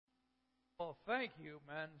Well, thank you,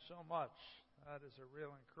 men, so much. That is a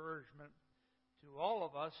real encouragement to all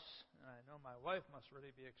of us. And I know my wife must really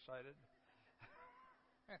be excited.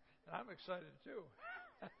 And I'm excited too.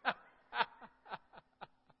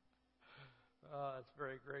 It's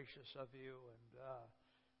very gracious of you. And,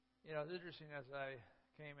 it's interesting as I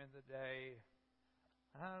came in today,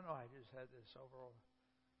 I don't know, I just had this overall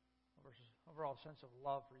sense of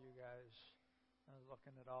love for you guys.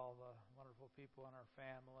 Looking at all the wonderful people in our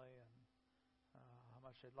family and how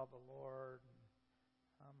much they love the Lord and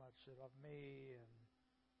how much they love me. And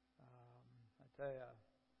I tell you,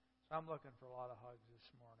 so I'm looking for a lot of hugs this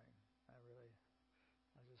morning. I was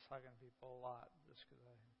just hugging people a lot just because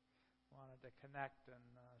I wanted to connect and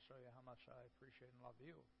show you how much I appreciate and love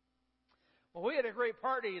you. Well, we had a great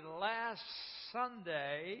party last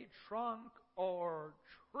Sunday, Trunk or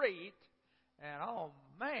Treat, and oh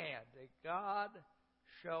man, did God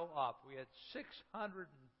show up. We had 650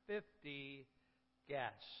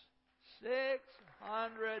 guests.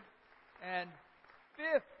 650.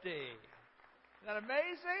 Isn't that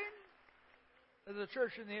amazing? There's a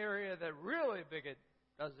church in the area that really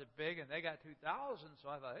does it big, and they got 2,000, so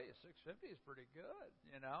I thought, hey, 650 is pretty good,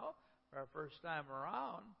 for our first time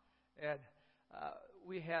around. And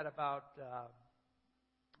we had about,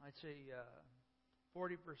 I'd say,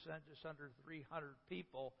 40%, just under 300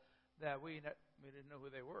 people that we didn't know who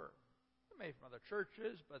they were. They may be from other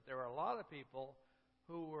churches, but there were a lot of people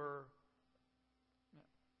who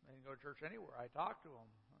they didn't go to church anywhere. I talked to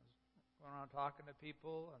them. I was going around talking to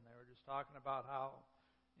people, and they were just talking about how,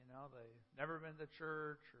 they've never been to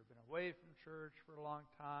church or been away from church for a long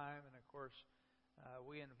time. And, of course,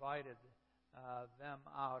 we invited them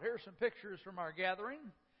out. Here's some pictures from our gathering.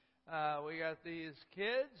 We got these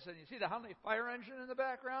kids, and you see the Huntley fire engine in the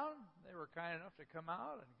background? They were kind enough to come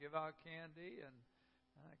out and give out candy, and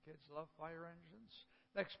kids love fire engines.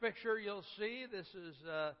 Next picture you'll see, this is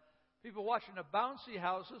people watching the bouncy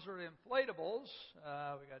houses or the inflatables.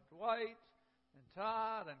 We got Dwight and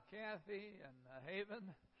Todd and Kathy and Haven.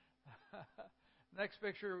 Next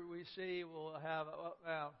picture we see, we'll have,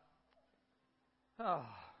 I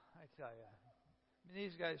tell you,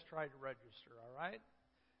 these guys tried to register, all right?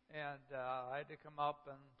 And I had to come up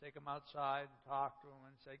and take them outside and talk to them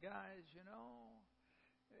and say, guys,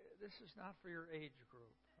 this is not for your age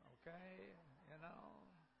group, okay?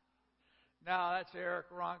 Now that's Eric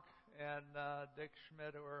Runk and Dick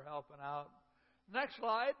Schmidt who are helping out. Next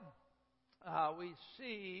slide, we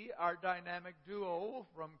see our dynamic duo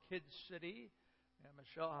from Kid City, and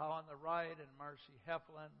Michelle Howe on the right and Marcy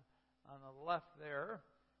Heflin on the left there.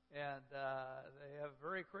 And they have a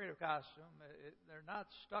very creative costume. They're not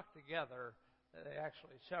stuck together. They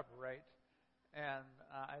actually separate. And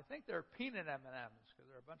I think they're peanut M&Ms because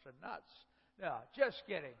they're a bunch of nuts. No, just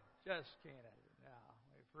kidding. Just kidding. No,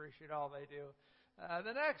 we appreciate all they do.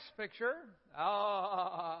 The next picture.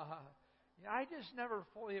 I just never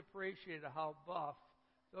fully appreciated how buff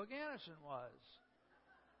Phil Gannison was.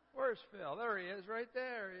 Where's Phil? There he is right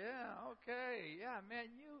there. Yeah, okay. Yeah,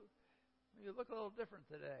 man, you look a little different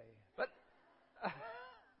today. But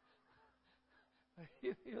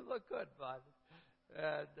you look good, bud.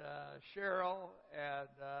 And Cheryl and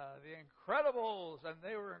the Incredibles, and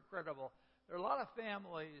they were incredible. There are a lot of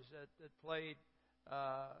families that played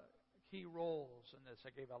key roles in this.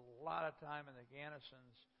 I gave a lot of time, and the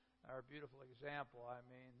Gannisons are a beautiful example. I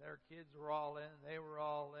mean, their kids were all in. They were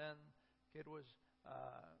all in.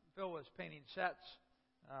 Phil was painting sets.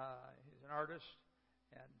 He's an artist.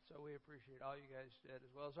 And so we appreciate all you guys did,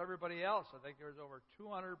 as well as everybody else. I think there was over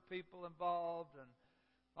 200 people involved and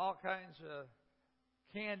all kinds of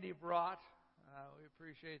candy brought. We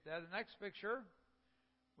appreciate that. The next picture,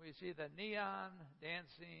 we see the neon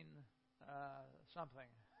dancing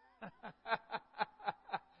something.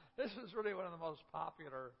 This is really one of the most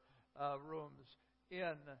popular rooms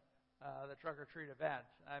in the Trunk or Treat event.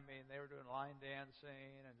 I mean, they were doing line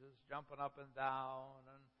dancing and just jumping up and down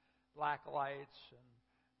and black lights, and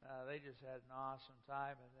they just had an awesome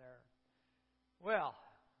time in there. Well,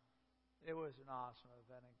 it was an awesome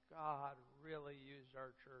event, and God really used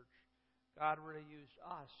our church. God really used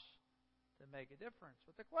us to make a difference.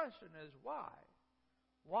 But the question is, why?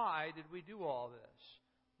 Why did we do all this?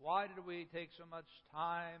 Why did we take so much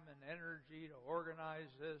time and energy to organize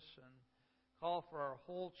this and call for our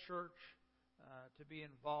whole church to be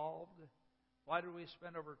involved? Why did we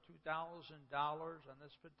spend over $2,000 on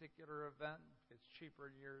this particular event? It's cheaper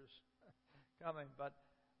in years coming, but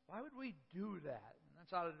why would we do that? And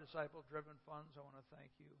that's out of disciple-driven funds. I want to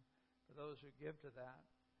thank you for those who give to that.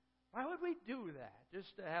 Why would we do that?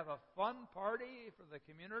 Just to have a fun party for the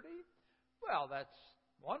community? Well, that's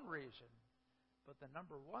one reason. But the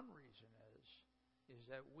number one reason is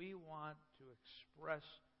that we want to express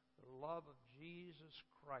the love of Jesus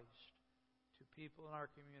Christ to people in our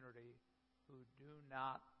community who do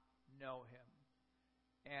not know Him.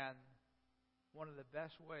 And one of the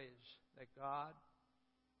best ways that God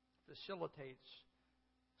facilitates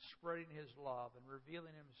spreading His love and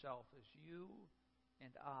revealing Himself is you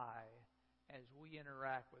and I as we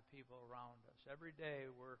interact with people around us. Every day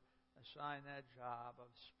we're assigned that job of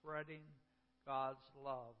spreading God's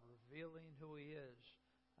love, revealing who He is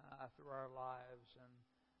through our lives. And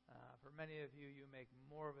for many of you, you make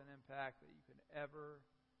more of an impact that you can ever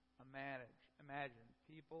imagine.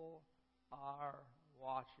 People are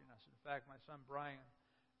watching us. In fact, my son Brian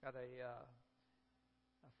got a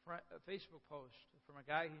Facebook post from a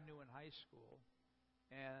guy he knew in high school.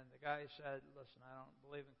 And the guy said, listen, I don't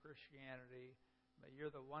believe in Christianity, but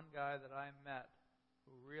you're the one guy that I met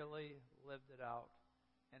who really lived it out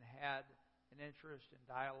and had an interest in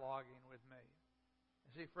dialoguing with me.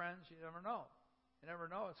 You see, friends, you never know. You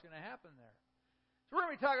never know what's going to happen there. So we're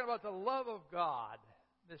going to be talking about the love of God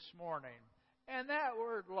this morning. And that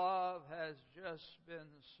word love has just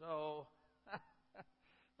been so...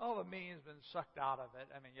 all the meaning's been sucked out of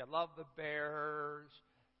it. I mean, you love the Bears,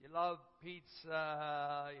 you love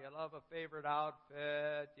pizza, you love a favorite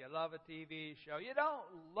outfit, you love a TV show. You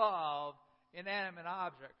don't love inanimate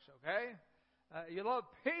objects, okay? You love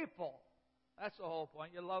people. That's the whole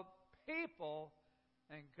point. You love people,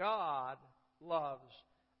 and God loves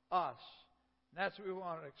us. And that's what we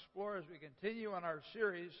want to explore as we continue on our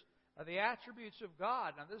series of the attributes of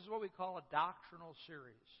God. Now, this is what we call a doctrinal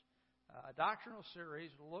series. A doctrinal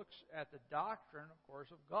series looks at the doctrine, of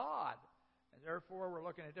course, of God. And therefore, we're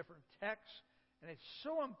looking at different texts. And it's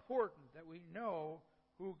so important that we know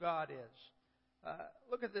who God is.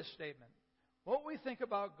 Look at this statement. What we think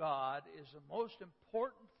about God is the most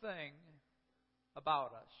important thing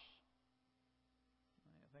about us.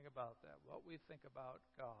 Think about that. What we think about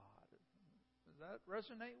God. Does that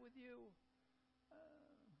resonate with you?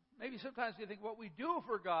 Maybe sometimes you think what we do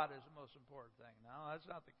for God is the most important thing. No, that's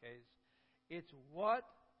not the case. It's what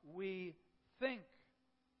we think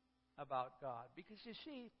about God. Because you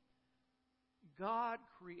see, God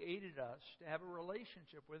created us to have a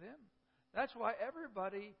relationship with Him. That's why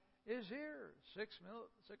everybody is here. 6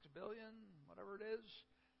 billion, whatever it is.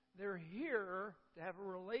 They're here to have a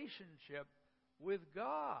relationship with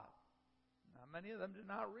God. Now, many of them did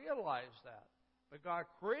not realize that. But God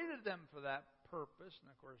created them for that purpose.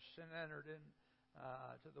 And, of course, sin entered in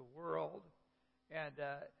to the world. And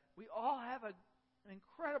we all have an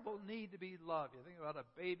incredible need to be loved. You think about a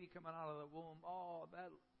baby coming out of the womb. Oh,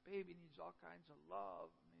 that baby needs all kinds of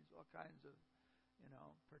love. Needs all kinds of,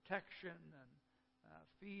 protection and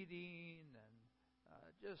feeding and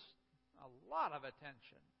just a lot of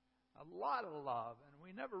attention. A lot of love. And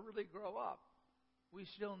we never really grow up. We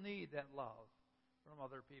still need that love from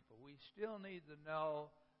other people. We still need to know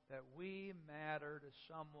that we matter to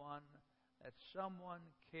someone, that someone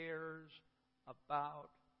cares about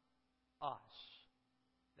us.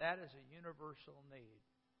 That is a universal need.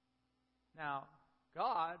 Now,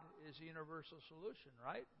 God is a universal solution,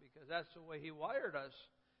 right? Because that's the way He wired us.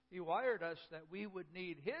 He wired us that we would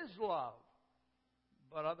need His love.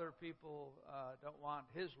 But other people don't want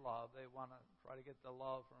His love. They want to try to get the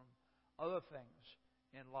love from other things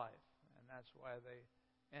in life. And that's why they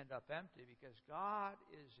end up empty. Because God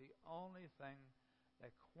is the only thing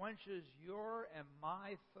that quenches your and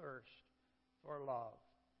my thirst for love.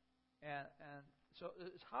 And so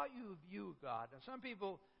it's how you view God. Now, some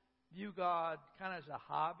people view God kind of as a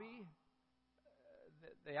hobby.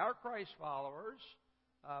 They are Christ followers.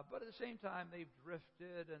 But at the same time, they've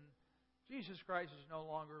drifted, and Jesus Christ is no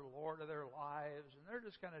longer Lord of their lives, and they're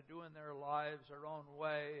just kind of doing their lives their own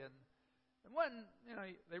way. And when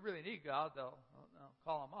they really need God, they'll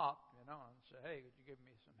call Him up, and say, "Hey, could you give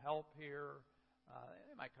me some help here?"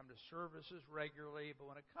 They might come to services regularly, but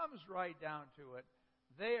when it comes right down to it,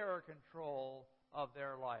 they are in control of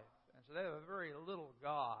their life, and so they have a very little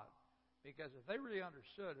God. Because if they really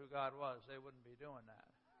understood who God was, they wouldn't be doing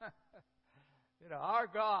that. Our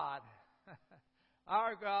God,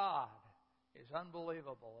 our God is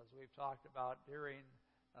unbelievable, as we've talked about during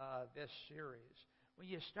this series. When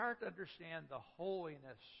you start to understand the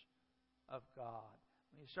holiness of God,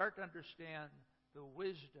 when you start to understand the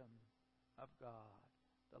wisdom of God,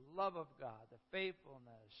 the love of God, the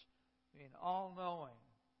faithfulness, all-knowing,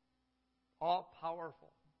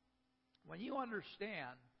 all-powerful, when you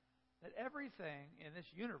understand that everything in this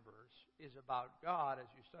universe is about God as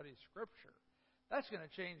you study Scripture, that's going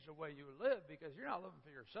to change the way you live, because you're not living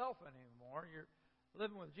for yourself anymore. You're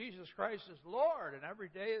living with Jesus Christ as Lord, and every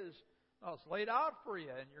day is No, it's laid out for you,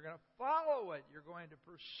 and you're going to follow it. You're going to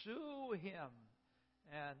pursue Him,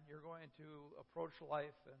 and you're going to approach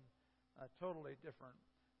life in a totally different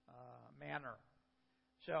manner.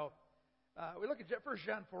 So we look at 1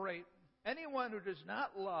 John 4:8. Anyone who does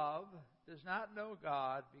not love does not know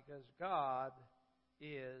God, because God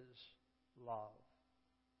is love.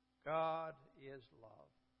 God is love.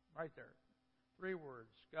 Right there. 3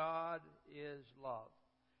 words. God is love.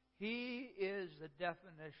 He is the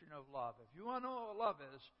definition of love. If you want to know what love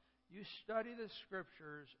is, you study the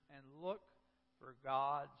Scriptures and look for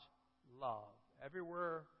God's love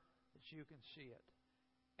everywhere that you can see it.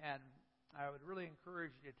 And I would really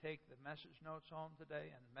encourage you to take the message notes home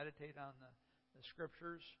today and meditate on the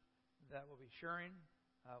Scriptures that we'll be sharing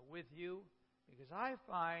with you, because I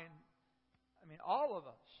find, all of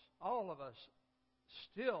us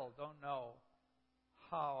still don't know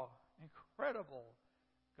how incredible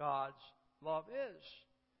God's love is.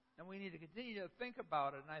 And we need to continue to think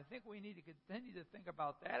about it. And I think we need to continue to think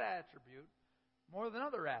about that attribute more than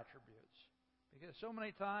other attributes. Because so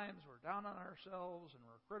many times we're down on ourselves and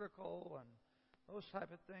we're critical and those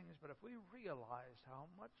type of things. But if we realized how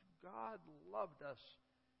much God loved us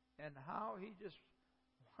and how He just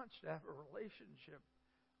wants to have a relationship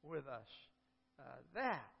with us,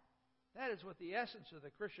 that is what the essence of the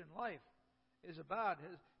Christian life is about.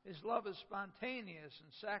 His love is spontaneous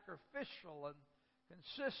and sacrificial and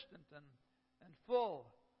consistent and full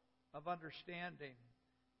of understanding.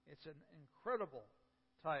 It's an incredible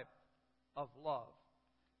type of love.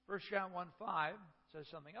 1 John 1:5 says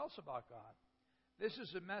something else about God. This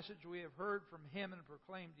is a message we have heard from Him and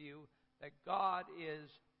proclaimed to you, that God is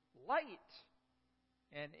light,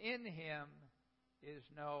 and in Him is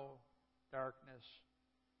no darkness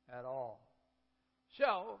at all.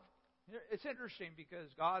 So, it's interesting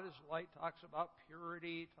because God is light, talks about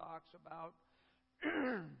purity, talks about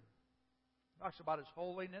His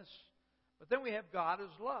holiness. But then we have God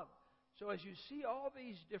as love. So as you see all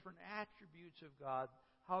these different attributes of God,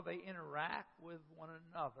 how they interact with one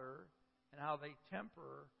another, and how they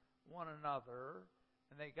temper one another,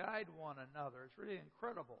 and they guide one another, it's really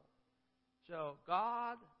incredible. So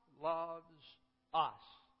God loves us.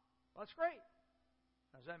 Well, that's great.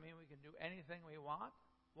 Does that mean we can do anything we want?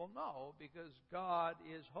 Well, no, because God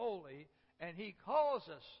is holy, and He calls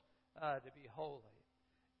us to be holy.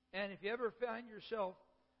 And if you ever find yourself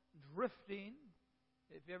drifting,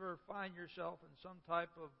 if you ever find yourself in some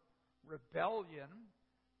type of rebellion,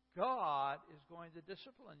 God is going to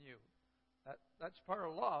discipline you. That's part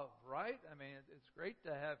of love, right? It's great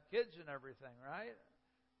to have kids and everything, right?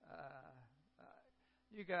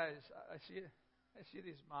 You guys, I see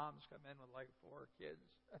these moms come in with like 4 kids.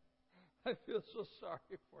 I feel so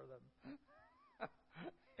sorry for them.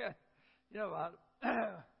 Yeah, you know what?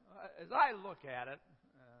 As I look at it,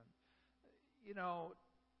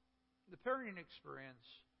 the parenting experience,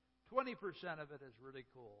 20% of it is really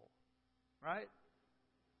cool, right?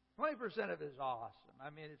 20% of it is awesome.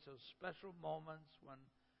 It's those special moments when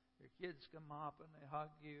your kids come up and they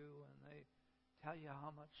hug you and they tell you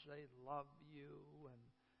how much they love you, and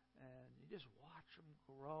you just watch them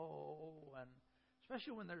grow, and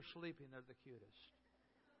especially when they're sleeping, they're the cutest.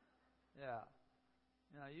 Yeah.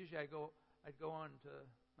 Usually I'd go into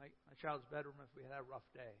my child's bedroom if we had a rough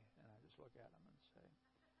day, and I just look at him and say,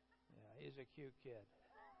 yeah, he's a cute kid.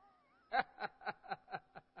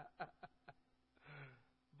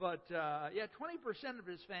 But, 20% of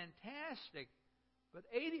it is fantastic, but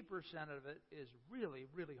 80% of it is really,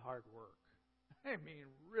 really hard work.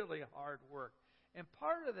 Really hard work. And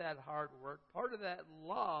part of that hard work, part of that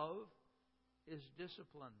love, is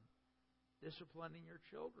discipline. Disciplining your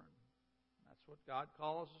children. That's what God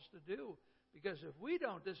calls us to do. Because if we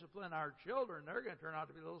don't discipline our children, they're going to turn out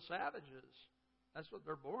to be little savages. That's what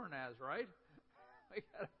they're born as, right? We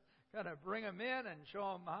got to bring them in and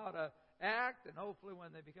show them how to act, and hopefully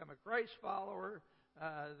when they become a Christ follower,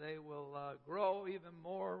 they will grow even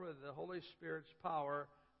more with the Holy Spirit's power.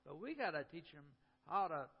 But we got to teach them how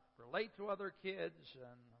to relate to other kids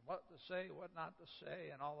and what to say, what not to say,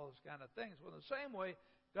 and all those kind of things. Well, in the same way,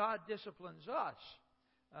 God disciplines us.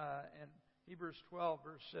 In Hebrews 12,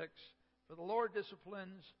 verse 6, for the Lord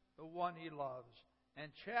disciplines the one He loves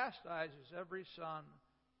and chastises every son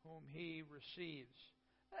whom He receives.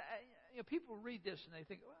 People read this and they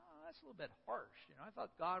think, well, that's a little bit harsh. I thought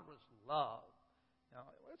God was love.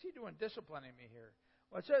 What's He doing disciplining me here?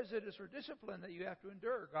 Well, it says it is for discipline that you have to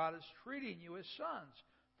endure. God is treating you as sons.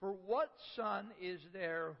 For what son is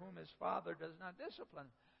there whom his father does not discipline?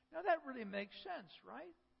 Now, that really makes sense,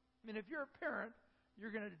 right? If you're a parent,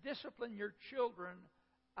 you're going to discipline your children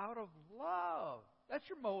out of love. That's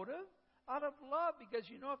your motive. out of love, because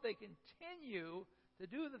you know if they continue to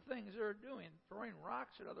do the things they're doing, throwing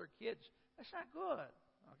rocks at other kids, that's not good.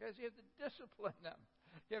 Okay, so you have to discipline them.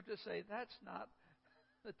 You have to say that's not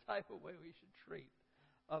the type of way we should treat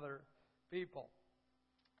other people.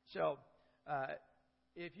 So,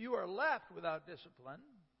 if you are left without discipline,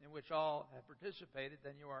 in which all have participated,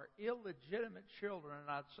 then you are illegitimate children and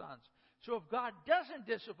not sons. So if God doesn't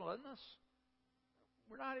discipline us,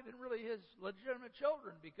 we're not even really His legitimate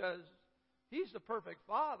children, because He's the perfect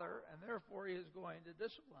Father, and therefore He is going to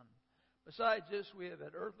discipline. Besides this, we have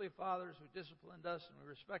had earthly fathers who disciplined us, and we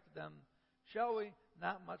respected them. Shall we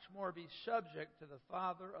not much more be subject to the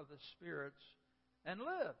Father of the spirits and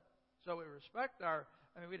live? So we respect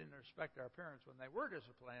we didn't respect our parents when they were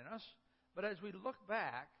disciplining us, but as we look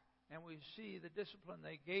back and we see the discipline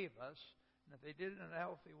they gave us, and if they did it in a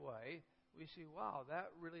healthy way, we see, wow,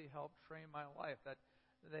 that really helped train my life. That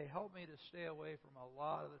they helped me to stay away from a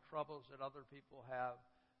lot of the troubles that other people have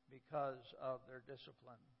because of their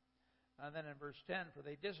discipline. And then in verse 10, for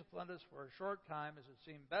they disciplined us for a short time as it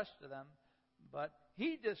seemed best to them, but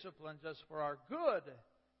He disciplines us for our good,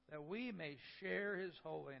 that we may share His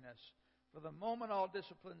holiness. For the moment all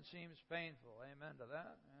discipline seems painful. Amen to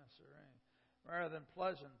that? Yes, sir. Rather than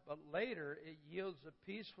pleasant, but later it yields the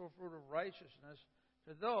peaceful fruit of righteousness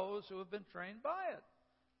to those who have been trained by it.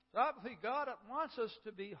 So obviously God wants us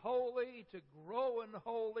to be holy, to grow in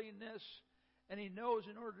holiness, and He knows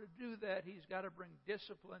in order to do that, He's got to bring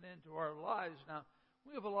discipline into our lives. Now,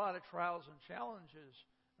 we have a lot of trials and challenges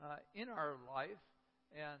in our life,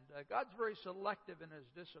 and God's very selective in His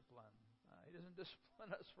discipline. He doesn't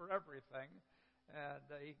discipline us for everything, and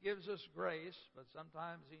He gives us grace, but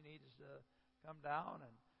sometimes He needs to come down,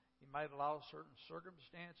 and He might allow certain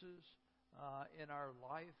circumstances in our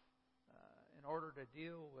life in order to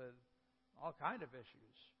deal with all kind of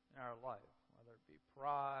issues in our life, whether it be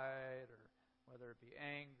pride or whether it be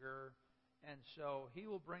anger. And so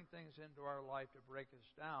He will bring things into our life to break us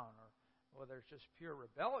down, or whether it's just pure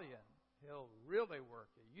rebellion, He'll really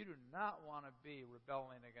work it. You do not want to be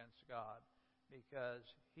rebelling against God, because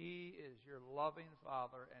He is your loving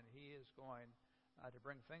Father, and He is going to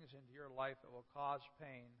bring things into your life that will cause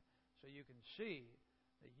pain, so you can see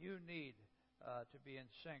that you need to be in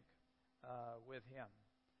sync with Him.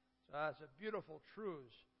 So that's a beautiful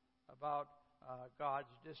truth about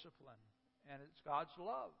God's discipline, and it's God's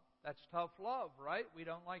love. That's tough love, right? We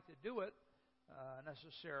don't like to do it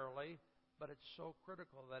necessarily, but it's so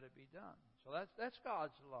critical that it be done. So that's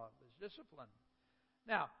God's love, is discipline.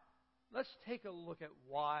 Now, let's take a look at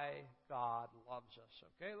why God loves us.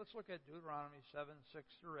 Okay, let's look at Deuteronomy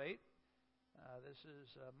 7:6-8. This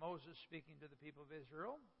is Moses speaking to the people of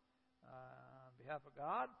Israel on behalf of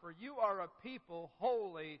God. For you are a people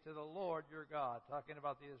holy to the Lord your God. Talking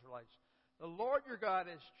about the Israelites. The Lord your God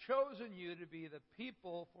has chosen you to be the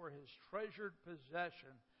people for His treasured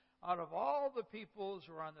possession out of all the peoples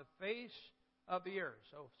who are on the face of the earth.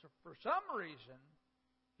 So for some reason,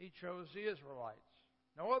 He chose the Israelites.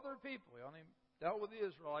 No other people. He only dealt with the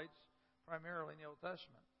Israelites primarily in the Old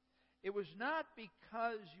Testament. It was not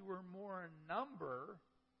because you were more in number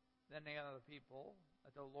than the other people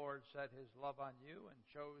that the Lord set His love on you and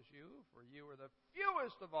chose you, for you were the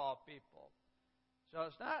fewest of all people. So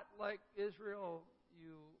it's not like Israel,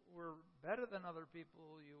 you were better than other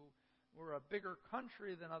people, you were a bigger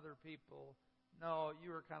country than other people. No, you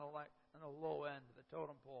were kind of like on the low end of the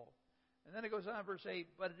totem pole. And then it goes on, verse 8,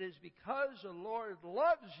 but it is because the Lord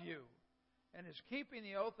loves you and is keeping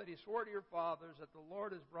the oath that He swore to your fathers, that the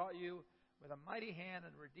Lord has brought you with a mighty hand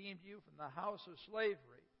and redeemed you from the house of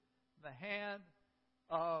slavery, from the hand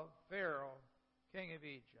of Pharaoh, king of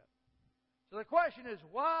Egypt. So the question is,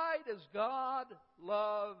 why does God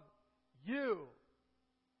love you?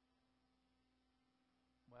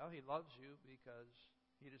 Well, He loves you because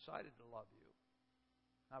He decided to love you.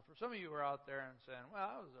 Now, for some of you who are out there and saying, well,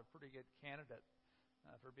 I was a pretty good candidate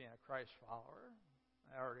for being a Christ follower.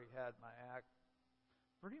 I already had my act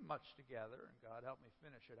pretty much together, and God helped me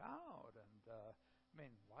finish it out. And,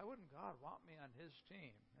 why wouldn't God want me on His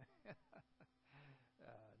team?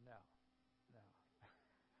 No.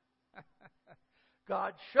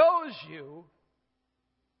 God chose you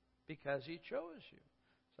because He chose you.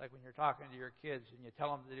 It's like when you're talking to your kids and you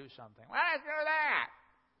tell them to do something. Why do that?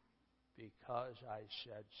 Because I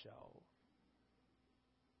said so.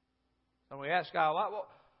 And we ask God,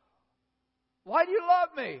 why do you love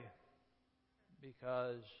me?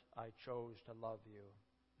 Because I chose to love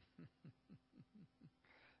you.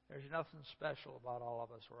 There's nothing special about all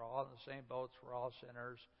of us. We're all in the same boats. We're all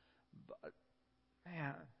sinners. But,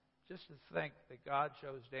 man, just to think that God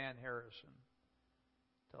chose Dan Harrison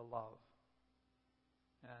to love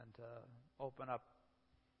and open up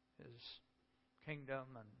His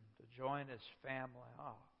kingdom and to join His family.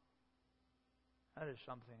 Oh, that is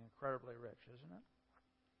something incredibly rich, isn't it?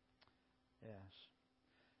 Yes.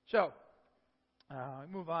 So,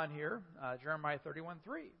 we move on here. Jeremiah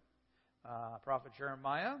 31:3. Prophet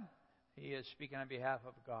Jeremiah, he is speaking on behalf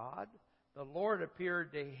of God. The Lord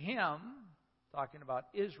appeared to him, talking about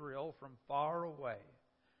Israel, from far away.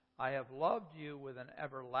 I have loved you with an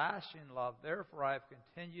everlasting love. Therefore, I have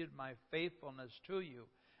continued my faithfulness to you.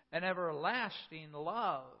 An everlasting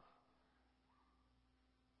love.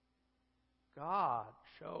 God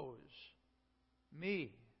chose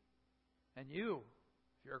me and you,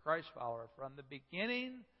 if you're a Christ follower, from the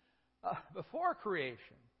beginning, before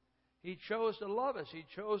creation. He chose to love us. He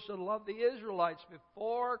chose to love the Israelites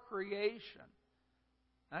before creation.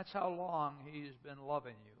 That's how long He's been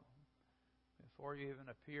loving you, before you even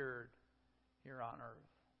appeared here on earth.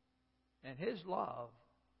 And His love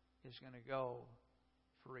is going to go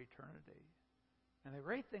for eternity. And the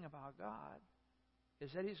great thing about God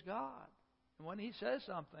is that He's God. And when He says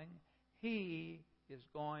something, He is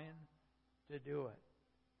going to do it.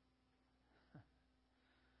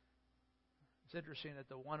 It's interesting that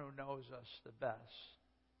the one who knows us the best,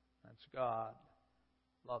 that's God,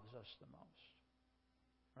 loves us the most.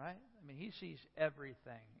 Right? I mean, He sees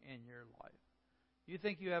everything in your life. You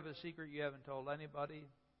think you have a secret you haven't told anybody?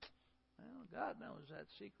 Well, God knows that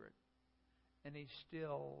secret. And He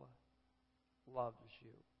still loves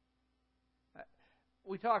you.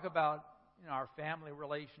 We talk about our family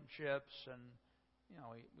relationships, and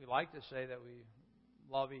we like to say that we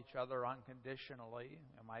love each other unconditionally.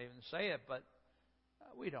 I might even say it, but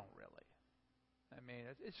we don't really. I mean,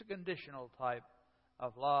 it's a conditional type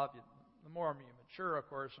of love. The more you mature, of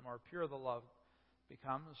course, the more pure the love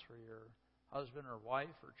becomes for your husband or wife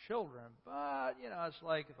or children. But, it's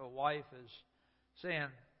like if a wife is saying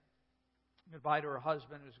goodbye to her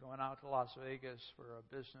husband who's going out to Las Vegas for a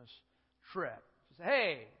business trip. She says,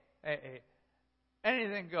 hey,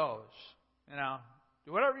 anything goes.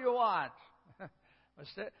 Do whatever you want.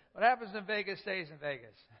 What happens in Vegas stays in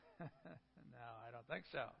Vegas. No, I don't think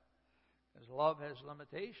so. Because love has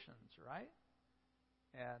limitations, right?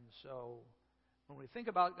 And so when we think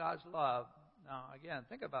about God's love, now again,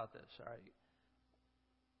 think about this, all right?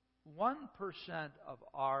 1% of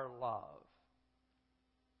our love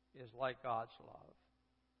is like God's love.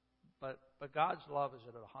 But God's love is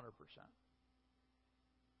at 100%.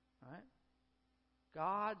 Right?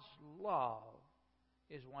 God's love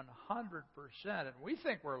is 100%. And we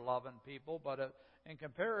think we're loving people, but in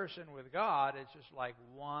comparison with God, it's just like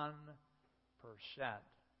 1%.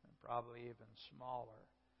 And probably even smaller.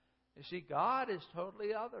 You see, God is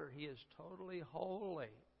totally other. He is totally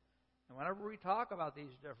holy. And whenever we talk about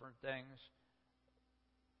these different things,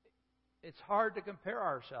 it's hard to compare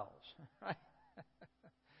ourselves, right?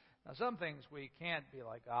 Now, some things we can't be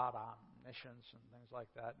like God, omniscience and things like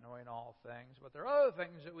that, knowing all things. But there are other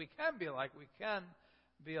things that we can be like. We can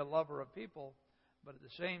be a lover of people. But at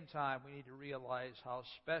the same time, we need to realize how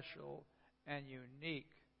special and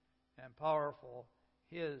unique and powerful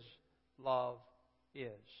His love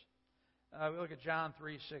is. We look at John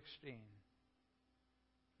 3:16.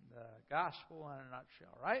 The gospel in a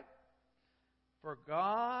nutshell, right? For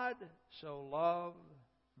God so loved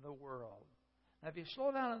the world. Now, if you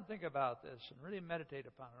slow down and think about this and really meditate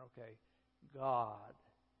upon it, okay, God,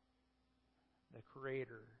 the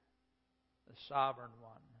Creator, the Sovereign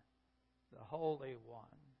One, the Holy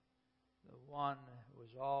One, the One who is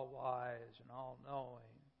all-wise and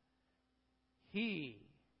all-knowing, He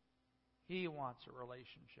wants a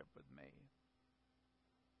relationship with me.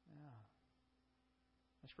 Yeah.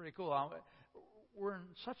 That's pretty cool. We're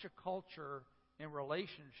in such a culture in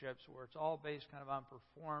relationships where it's all based kind of on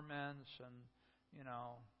performance and,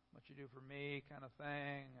 what you do for me kind of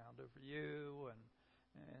thing, I'll do for you,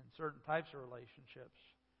 and certain types of relationships.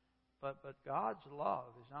 But God's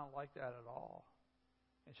love is not like that at all.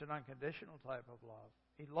 It's an unconditional type of love.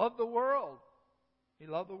 He loved the world. He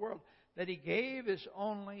loved the world. That He gave His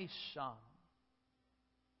only Son.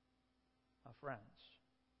 Now, friends,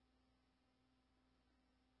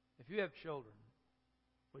 if you have children,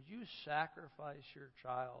 would you sacrifice your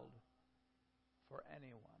child for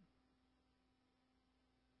anyone?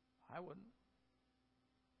 I wouldn't.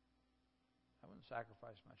 I wouldn't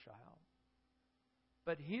sacrifice my child.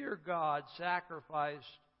 But here God sacrificed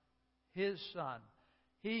His Son.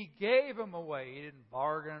 He gave Him away. He didn't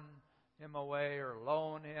bargain Him away or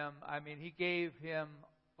loan Him. I mean, He gave Him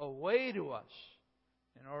away to us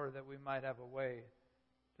in order that we might have a way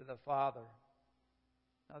to the Father.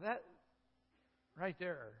 Now that, right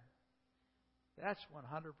there, that's 100%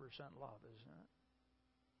 love, isn't it?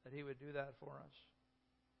 that He would do that for us.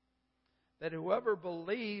 That whoever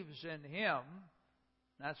believes in Him,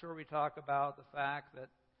 that's where we talk about the fact that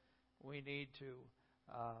we need to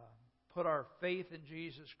put our faith in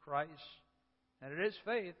Jesus Christ. And it is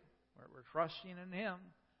faith. We're trusting in Him.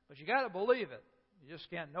 But you got to believe it. You just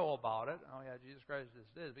can't know about it. Oh, yeah, Jesus Christ is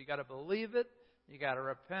this. But you got to believe it. You got to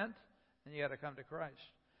repent. And you got to come to Christ.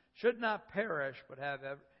 Should not perish, but have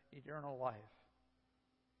eternal life.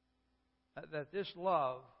 That this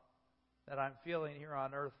love that I'm feeling here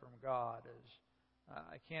on earth from God is,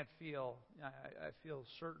 I can't feel, I feel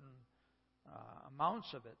certain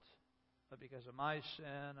amounts of it. But because of my sin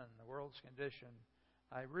and the world's condition,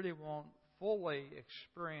 I really won't fully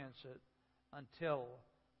experience it until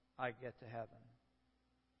I get to heaven.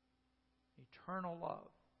 Eternal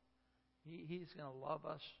love. He's going to love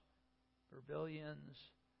us for billions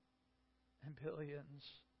and billions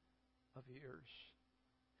of years.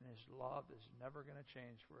 And His love is never going to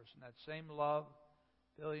change for us. And that same love,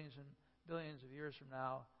 billions and billions of years from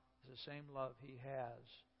now, is the same love He has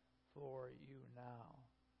for you now.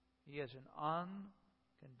 He has an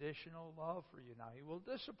unconditional love for you now. He will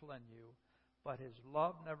discipline you, but His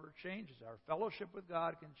love never changes. Our fellowship with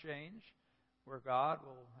God can change, where God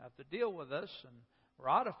will have to deal with us, and we're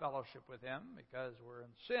out of fellowship with Him because we're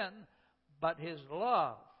in sin, but His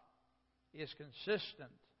love is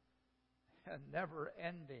consistent and never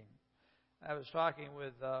ending. I was talking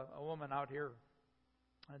with a woman out here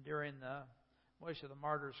during the Voice of the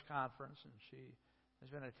Martyrs conference, and she has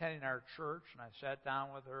been attending our church, and I sat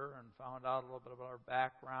down with her and found out a little bit about her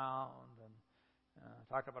background and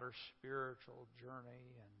talked about her spiritual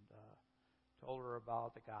journey and told her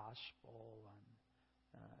about the gospel, and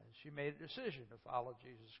she made a decision to follow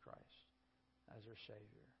Jesus Christ as her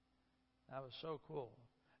Savior. That was so cool.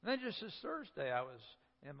 And then just this Thursday, I was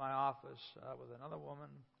in my office with another woman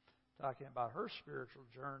talking about her spiritual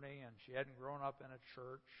journey, and she hadn't grown up in a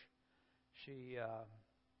church. She had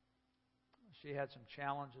some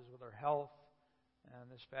challenges with her health,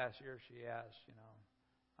 and this past year she asked,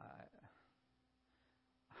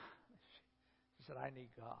 she said, I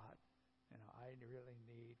need God. I really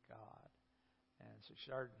need God. And so she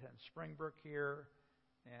started attending Springbrook here,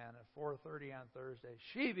 and at 4:30 on Thursday,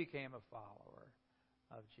 she became a follower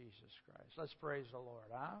of Jesus Christ. Let's praise the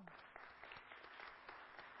Lord, huh?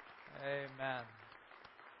 Amen.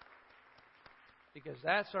 Because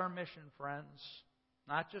that's our mission, friends.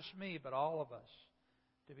 Not just me, but all of us.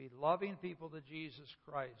 To be loving people to Jesus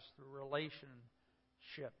Christ through relationships.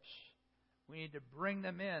 We need to bring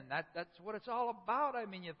them in. That's what it's all about. I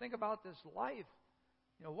mean, you think about this life.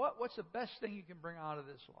 What's the best thing you can bring out of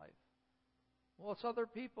this life? Well, it's other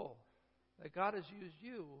people that God has used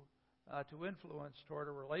you to influence toward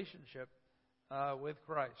a relationship with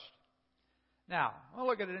Christ. Now, we'll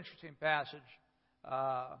look at an interesting passage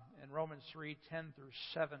in Romans 3:10 through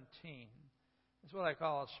 17. It's what I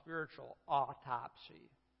call a spiritual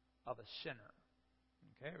autopsy of a sinner.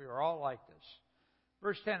 Okay, we are all like this.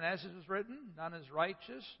 Verse 10, as it is written, none is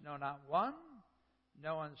righteous, no, not one.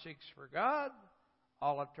 No one seeks for God.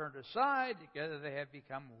 All have turned aside. Together they have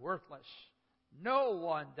become worthless. No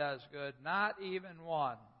one does good, not even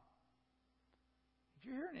one. Did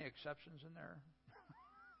you hear any exceptions in there?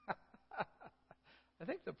 I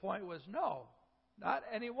think the point was no, not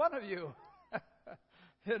any one of you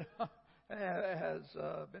has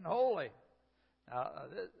been holy. Now,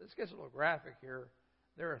 this gets a little graphic here.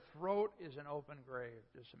 Their throat is an open grave.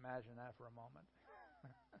 Just imagine that for a moment.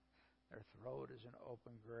 Their throat is an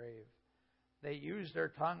open grave. They use their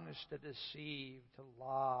tongues to deceive, to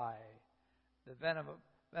lie. The venom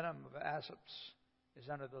of asps is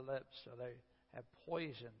under the lips, so they have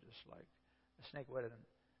poison, just like a snake would, and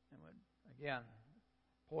would, again,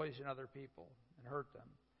 poison other people and hurt them.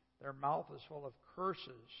 Their mouth is full of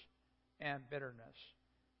curses and bitterness.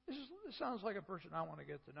 This sounds like a person I want to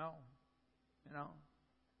get to know.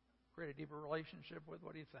 Create a deeper relationship with.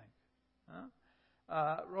 What do you think? Huh?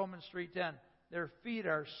 Romans 3:10. Their feet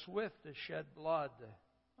are swift to shed blood.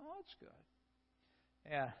 Oh, that's good.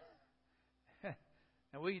 Yeah.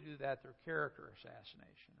 And we do that through character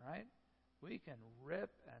assassination, right? We can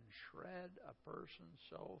rip and shred a person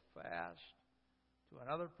so fast to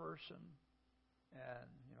another person, and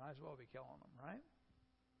you might as well be killing them, right?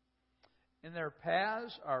 In their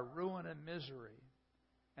paths are ruin and misery,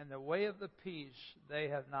 and the way of the peace they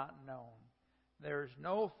have not known. There is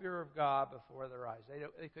no fear of God before their eyes.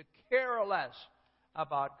 They could care less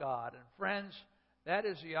about God. And friends, that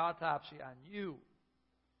is the autopsy on you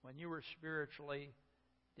when you were spiritually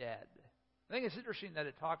dead. I think it's interesting that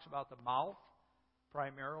it talks about the mouth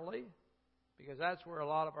primarily, because that's where a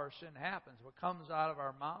lot of our sin happens. What comes out of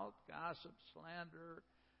our mouth, gossip, slander,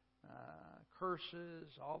 curses,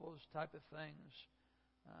 all those type of things.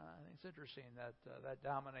 I think it's interesting that that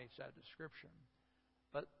dominates that description.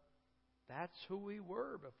 But that's who we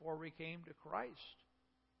were before we came to Christ.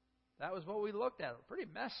 That was what we looked at. Pretty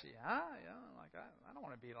messy, huh? Like I don't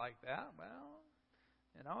want to be like that.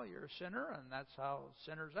 Well, you're a sinner, and that's how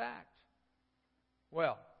sinners act.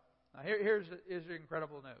 Well, now here's the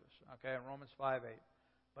incredible news. Okay, in Romans 5:8.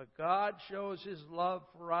 But God shows His love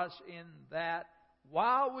for us in that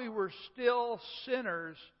while we were still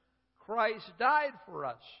sinners, Christ died for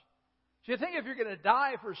us. So you think if you're going to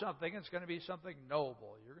die for something, it's going to be something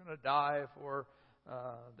noble. You're going to die for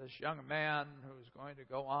this young man who's going to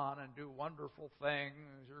go on and do wonderful things.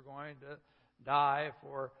 You're going to die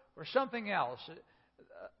for something else,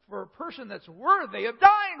 for a person that's worthy of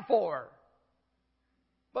dying for.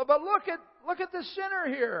 But look at the sinner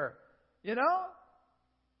here.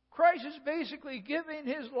 Christ is basically giving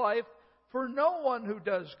His life for no one who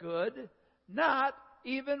does good, not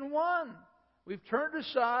even one. We've turned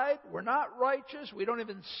aside. We're not righteous. We don't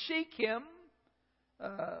even seek Him.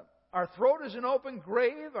 Our throat is an open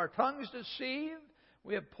grave. Our tongue is deceived.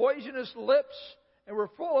 We have poisonous lips. And we're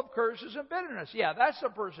full of curses and bitterness. Yeah, that's the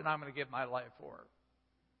person I'm going to give my life for.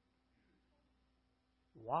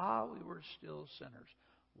 While we were still sinners,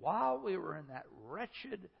 while we were in that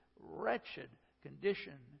wretched, wretched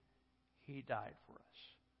condition, He died for us.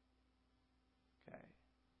 Okay.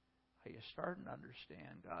 Are you starting to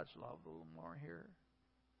understand God's love a little more here?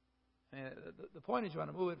 The point is you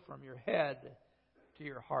want to move it from your head to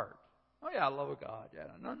your heart. Oh yeah, I love God. Yeah.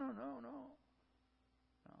 No.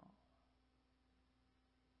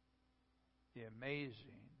 The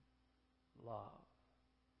amazing love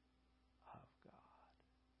of God.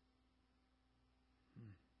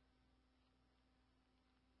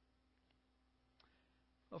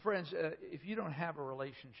 Well, friends, if you don't have a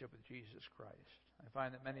relationship with Jesus Christ, I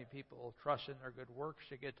find that many people trust in their good works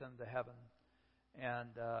to get them to heaven, and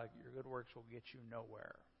your good works will get you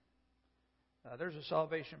nowhere. There's a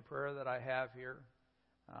salvation prayer that I have here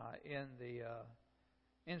in the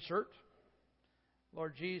insert.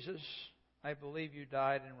 Lord Jesus, I believe You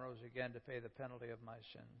died and rose again to pay the penalty of my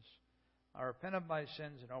sins. I repent of my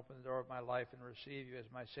sins and open the door of my life and receive You as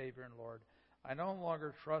my Savior and Lord. I no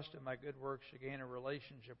longer trust in my good works to gain a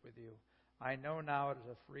relationship with You. I know now it is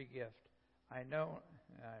a free gift. I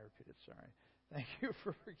repeated, sorry. Thank You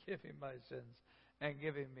for forgiving my sins and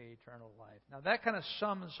giving me eternal life. Now that kind of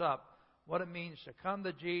sums up what it means to come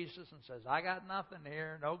to Jesus and says, I got nothing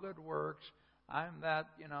here, no good works. I'm that,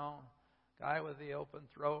 guy with the open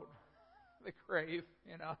throat, the grave,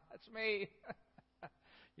 that's me.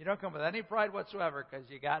 You don't come with any pride whatsoever because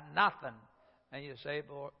you got nothing. And you say,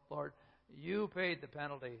 Lord, You paid the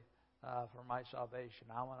penalty for my salvation.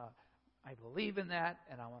 I believe in that,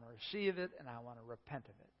 and I want to receive it, and I want to repent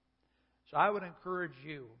of it. So I would encourage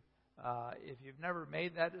you, if you've never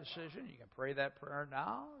made that decision, you can pray that prayer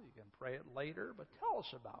now. You can pray it later, but tell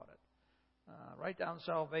us about it. Write down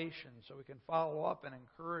salvation so we can follow up and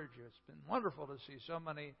encourage you. It's been wonderful to see so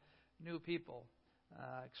many new people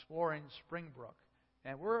exploring Springbrook.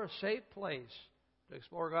 And we're a safe place to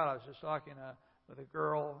explore God. I was just talking with a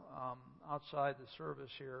girl outside the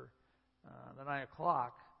service here, the 9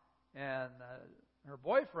 o'clock, and her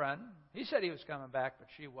boyfriend, he said he was coming back, but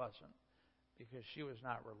she wasn't because she was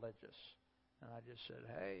not religious. And I just said,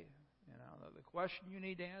 hey, the question you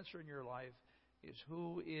need to answer in your life is,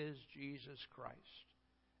 who is Jesus Christ?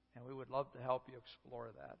 And we would love to help you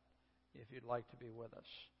explore that if you'd like to be with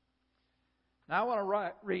us. Now I want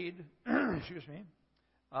to read,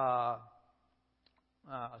 a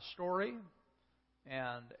story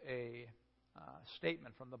and a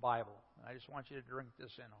statement from the Bible. And I just want you to drink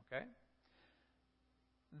this in, okay?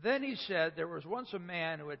 Then he said, there was once a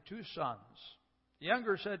man who had 2 sons. The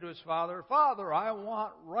younger said to his father, Father, I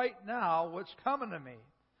want right now what's coming to me.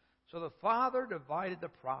 So the father divided the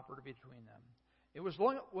property between them. It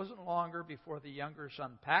wasn't longer before the younger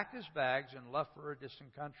son packed his bags and left for a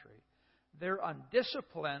distant country. There,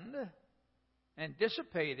 undisciplined and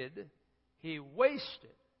dissipated, he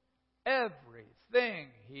wasted everything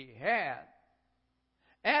he had.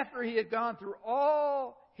 After he had gone through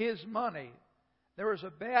all his money, there was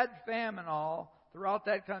a bad famine all throughout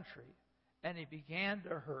that country, and he began to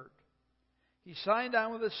hurt. He signed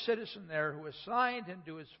on with a citizen there who assigned him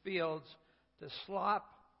to his fields to slop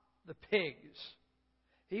the pigs.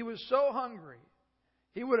 He was so hungry,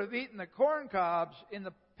 he would have eaten the corn cobs in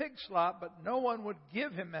the pig slop, but no one would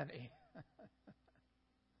give him any.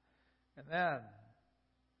 And then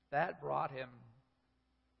that brought him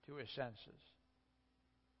to his senses.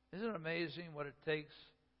 Isn't it amazing what it takes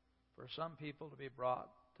for some people to be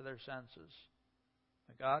brought to their senses?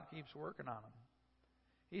 And God keeps working on him.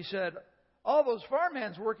 He said, all those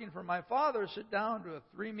farmhands working for my father sit down to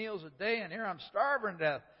 3 meals a day, and here I'm starving to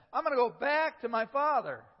death. I'm going to go back to my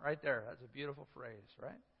father. Right there. That's a beautiful phrase,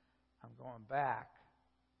 right? I'm going back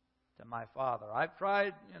to my father. I've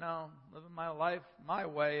tried, living my life my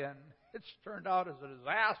way, and it's turned out as a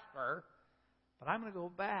disaster. But I'm going to go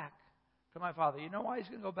back to my father. You know why he's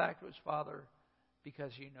going to go back to his father?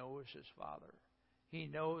 Because he knows his father. He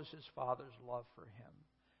knows his father's love for him.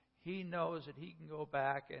 He knows that he can go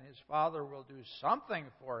back and his father will do something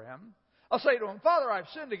for him. I'll say to him, Father, I've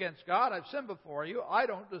sinned against God. I've sinned before you. I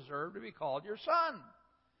don't deserve to be called your son.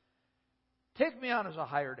 Take me on as a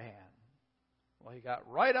hired hand. Well, he got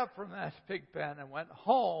right up from that pig pen and went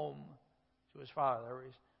home to his father. There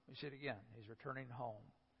we see it again. He's returning home.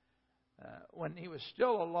 When he was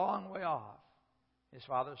still a long way off, his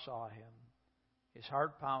father saw him. His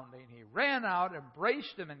heart pounding. He ran out,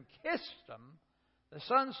 embraced him, and kissed him. The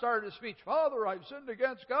son started his speech. Father, I've sinned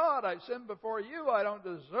against God. I've sinned before you. I don't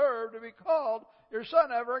deserve to be called your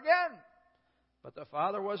son ever again. But the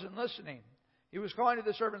father wasn't listening. He was calling to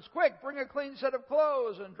the servants, quick, bring a clean set of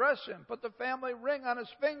clothes and dress him. Put the family ring on his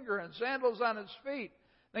finger and sandals on his feet.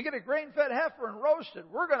 Then get a grain-fed heifer and roast it.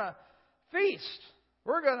 We're going to feast.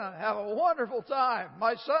 We're going to have a wonderful time.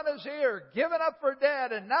 My son is here, given up for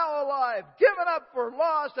dead and now alive, given up for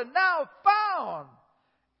lost and now found.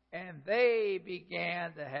 And they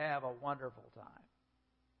began to have a wonderful time.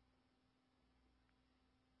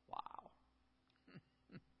 Wow.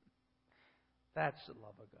 That's the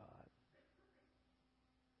love of God.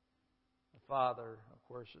 The Father, of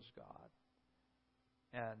course, is God.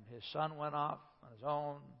 And his son went off on his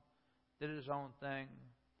own, did his own thing.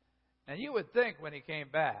 And you would think when he came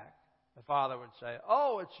back, the father would say,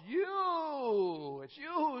 oh, it's you. It's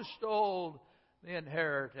you who stole the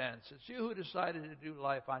inheritance. It's you who decided to do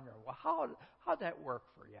life on your own. Well, how'd that work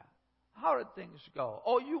for you? How did things go?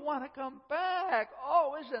 Oh, you want to come back?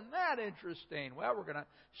 Oh, isn't that interesting? Well, we're going to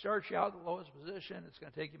start you out at the lowest position. It's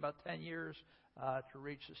going to take you about 10 years to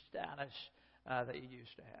reach the status that you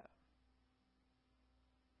used to have.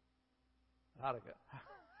 How'd it go?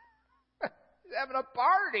 He's having a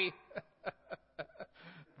party.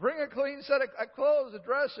 Bring a clean set of clothes,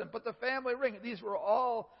 address him, put the family ring. These were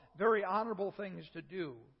all very honorable things to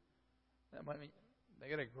do. I mean, they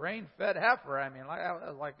get a grain-fed heifer. I mean,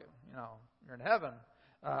 like you're in heaven.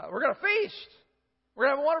 We're going to feast. We're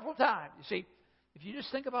going to have a wonderful time. You see, if you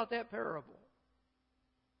just think about that parable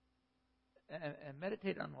and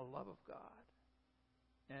meditate on the love of God.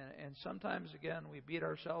 And sometimes, again, we beat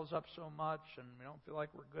ourselves up so much and we don't feel like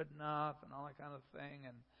we're good enough and all that kind of thing.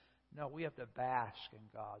 And no, we have to bask in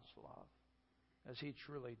God's love as He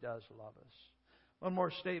truly does love us. One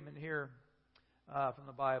more statement here from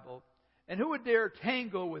the Bible. And who would dare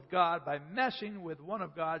tangle with God by messing with one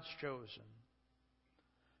of God's chosen?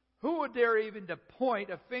 Who would dare even to point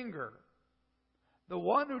a finger? The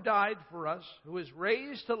one who died for us, who is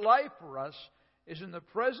raised to life for us, is in the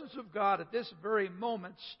presence of God at this very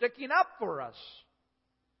moment, sticking up for us.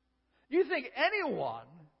 You think anyone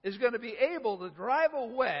is going to be able to drive a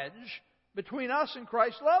wedge between us and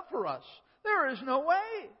Christ's love for us? There is no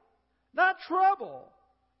way. Not trouble,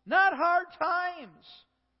 not hard times,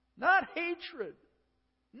 not hatred,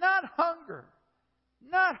 not hunger,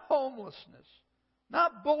 not homelessness,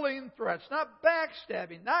 not bullying threats, not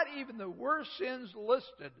backstabbing, not even the worst sins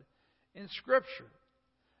listed in Scripture.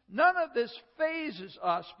 None of this phases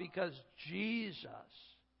us because Jesus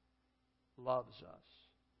loves us.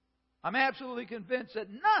 I'm absolutely convinced that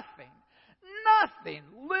nothing,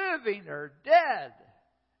 living or dead,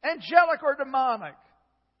 angelic or demonic,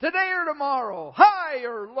 today or tomorrow, high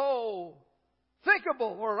or low,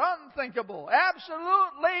 thinkable or unthinkable,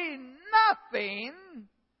 absolutely nothing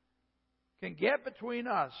can get between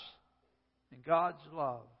us and God's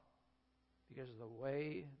love because of the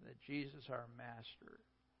way that Jesus, our Master,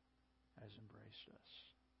 has embraced us.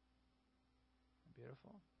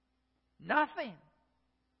 Beautiful. Nothing.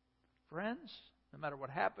 Friends, no matter what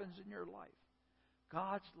happens in your life,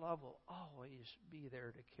 God's love will always be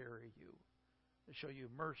there to carry you, to show you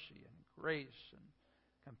mercy and grace and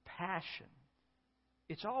compassion.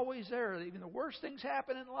 It's always there. Even the worst things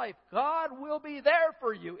happen in life, God will be there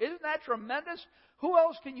for you. Isn't that tremendous? Who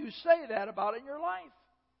else can you say that about in your life?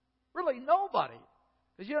 Really, nobody.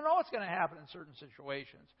 Because you don't know what's going to happen in certain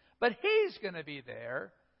situations. But He's going to be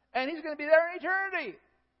there, and He's going to be there in eternity.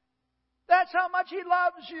 That's how much He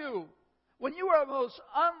loves you. When you are the most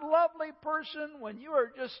unlovely person, when you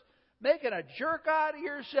are just making a jerk out of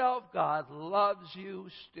yourself, God loves you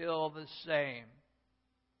still the same.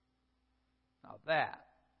 Now that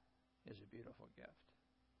is a beautiful gift.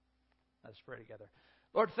 Let's pray together.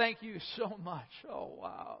 Lord, thank you so much. Oh,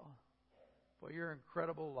 wow. For your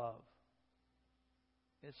incredible love.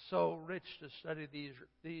 It's so rich to study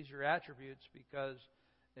these your attributes because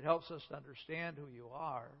it helps us to understand who you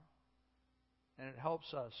are. And it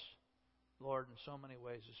helps us, Lord, in so many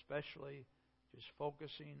ways, especially just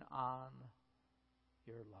focusing on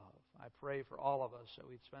your love. I pray for all of us that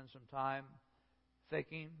we'd spend some time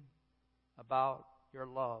thinking about your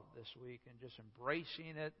love this week and just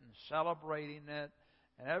embracing it and celebrating it.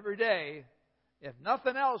 And every day, if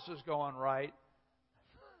nothing else is going right,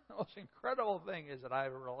 the most incredible thing is that I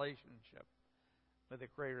have a relationship with the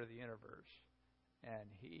Creator of the universe. And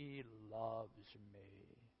He loves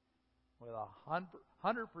me with 100%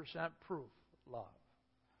 proof love.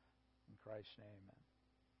 In Christ's name, amen.